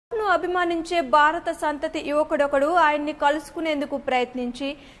అభిమానించే భారత సంతతి యువకుడొకడు ఆయన్ని కలుసుకునేందుకు ప్రయత్నించి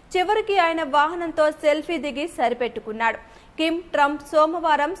చివరికి ఆయన వాహనంతో సెల్ఫీ దిగి సరిపెట్టుకున్నాడు. కిమ్ ట్రంప్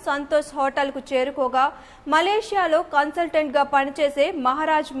సోమవారం సంతోష్ హోటల్కు చేరుకోగా మలేషియాలో కన్సల్టెంట్గా పనిచేసే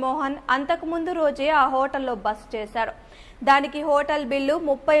మహారాజ్ మోహన్ అంతకుముందు రోజే ఆ హోటల్లో బస చేశాడు. దానికి హోటల్ బిల్లు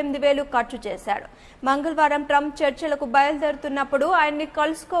 38,000 ఖర్చు చేశాడు. మంగళవారం ట్రంప్ చర్చలకు బయలుదేరుతున్నప్పుడు ఆయన్ని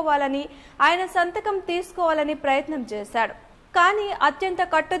కలుసుకోవాలని, ఆయన సంతకం తీసుకోవాలని ప్రయత్నం చేశాడు. కానీ అత్యంత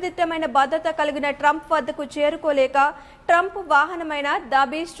కట్టుదిట్టమైన భద్రత కలిగిన ట్రంప్ వద్దకు చేరుకోలేక ట్రంప్ వాహనమైన ద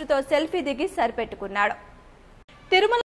బీస్ట్తో సెల్ఫీ దిగి సరిపెట్టుకున్నాడు.